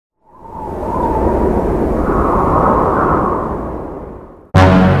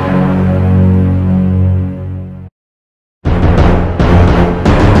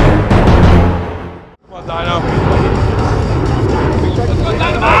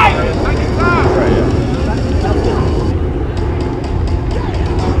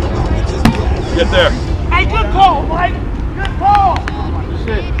there. Hey, good call, Mike. Good call. Good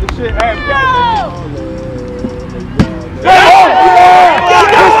shit. Hey,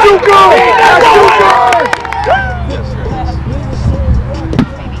 That's too good. That's too good.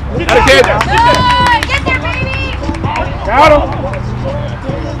 Get a kid. Get there, baby. Got him.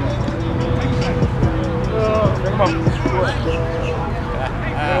 Come on.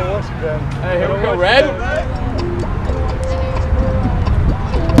 Hey, here we go, Red.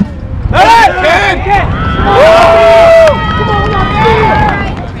 Hey, Ken!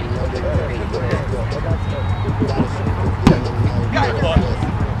 Come on,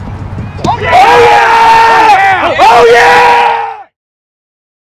 Oh yeah! Oh yeah!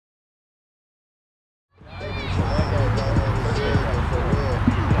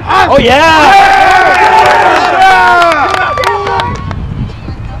 Oh yeah!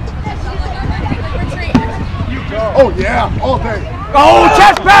 Oh yeah, all day. Oh,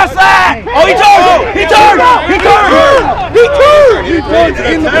 chest pass that! Oh, he turned! He turned! He turned! He turned! He turned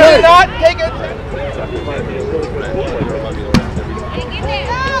in the play. Not take it.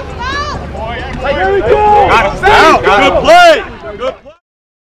 There we go! Got him. Good play. Good play.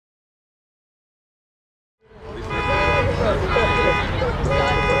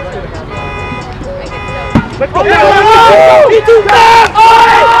 Let's go! He too fast!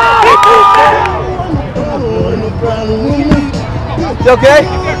 He too fast! You okay?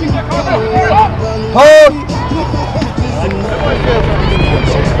 Hold!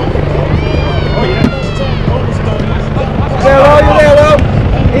 You there, Lo?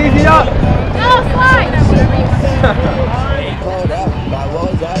 Easy up! No, slide!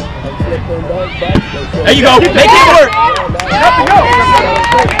 There you go. Make it work.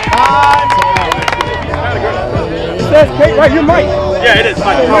 It says Kate, right? You're Mike. Yeah, it is.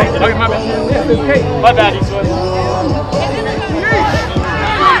 Mike. Oh, my bad. Yeah, it says Kate. My bad, he sweat.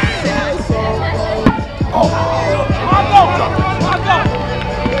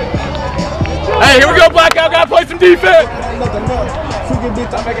 Hey, here we go, Blackout. Gotta play some defense.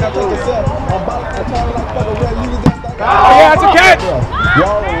 Oh, yeah, it's a catch.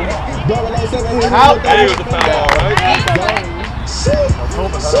 Out. Hey, it was a foul, right?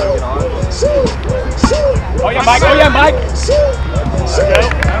 Oh, yeah, Mike. Oh, yeah, Mike.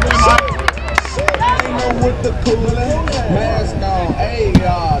 With the cooler mask on, hey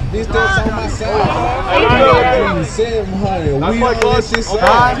distance on my side. 700. We on this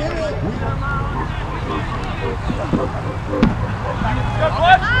side.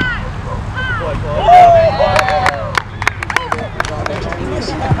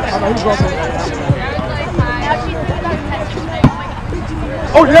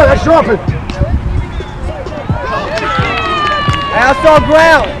 Oh yeah, that's dropping. Ass on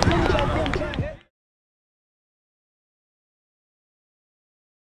ground.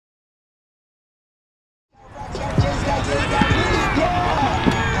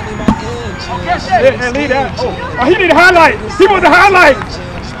 And lead that. Oh, he need a highlight. He wants a highlight.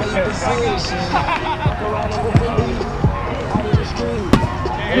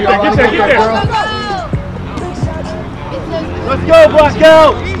 Get there. Let's go,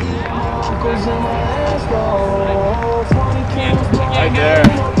 Blackout. Right there.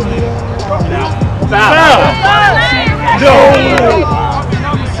 Foul. No.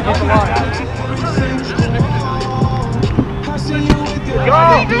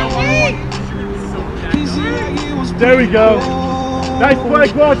 There we go. Nice play,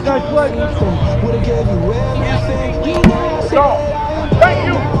 Clutch. Nice play. Go. Thank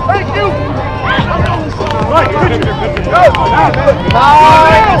you. Right, go.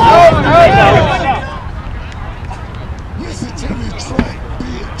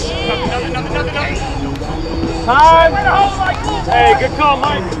 Time. Hey, good call,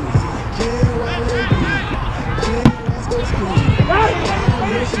 Mike.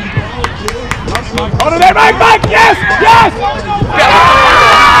 Hold it there, Mike, yes!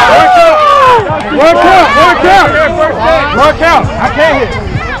 Work out. I can't hit.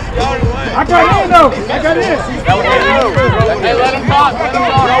 I got in though. Hey, let him talk.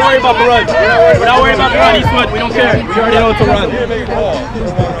 Don't worry about the run. We're not worried about the run, Eastwood. We don't care. We already know it's a run.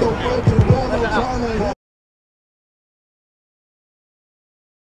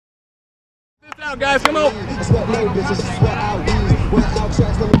 This out, guys. Come on.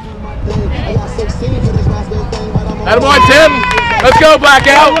 Attaboy, Tim. Let's go,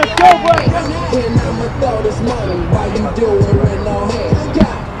 Blackout. Let's go, Blackout.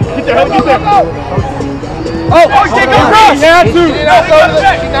 Get there. Oh, he can't go across. He had to.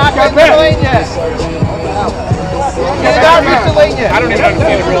 She's not reached the lane yet. I don't even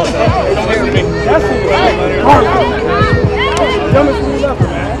understand the rules. Don't listen to me. That's hard. Dumbest move ever,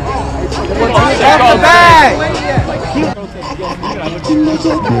 man.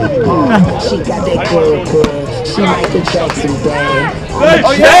 She got that good. She Michael Jackson bad.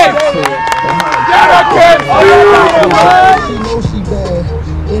 Oh yeah! She know she bad,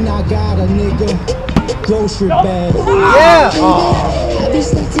 and I got a nigga grocery bag. Yeah!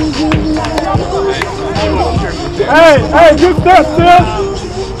 Hey, you step still!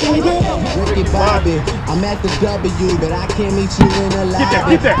 Ricky Bobby, I'm at the W, but I can't meet you in the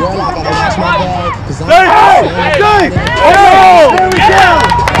lobby. Get there. Girl, I gotta watch my bag, cause I'm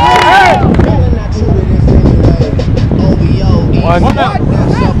One.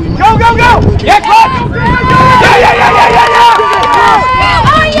 Go! Yeah, clock!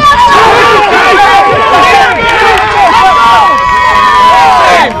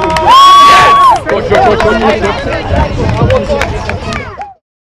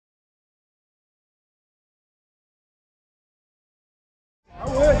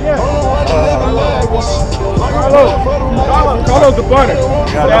 Carlos the butter.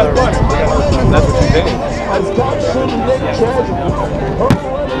 That's butter. That's what you think.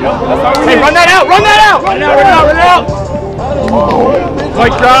 Hey, run that out! Run that out! Run it out!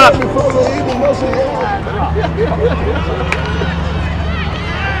 Mic drop!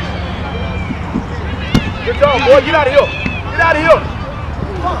 Good job, boy. Get out of here. Get out of here.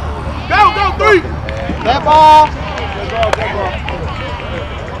 Go, 3. That ball.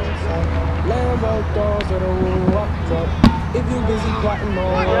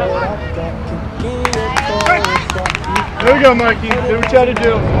 There we go, Mikey. Do what you had to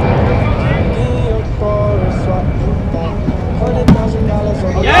do.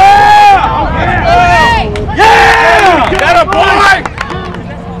 Yeah! Yeah! That a boy!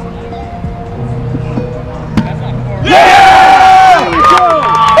 Yeah!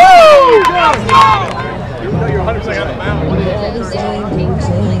 Woo! Even though you're 100% on the mound.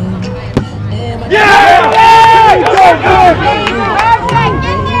 Yeah!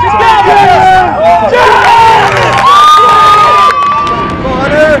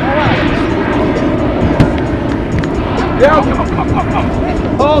 Go!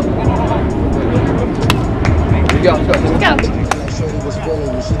 Hold. Let's go.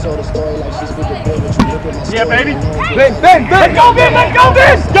 Yeah, baby. Ben. Let's go, Ben.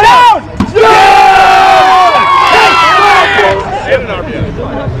 Get down.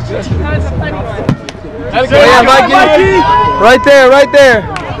 Yeah, Mikey. Right there.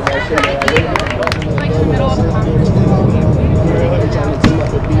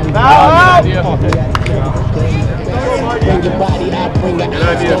 Bring the body out, bring the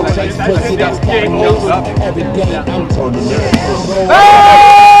eyes, chase pussy, that's game over. Every day I'm turning it.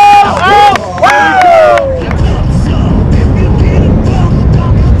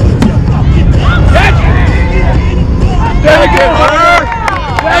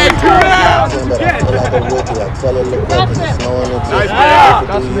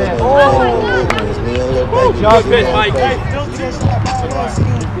 Nice pitch, Mike.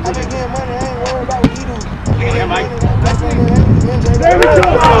 Yeah, Mike. There we go.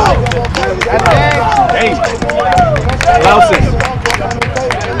 That's game. Louses.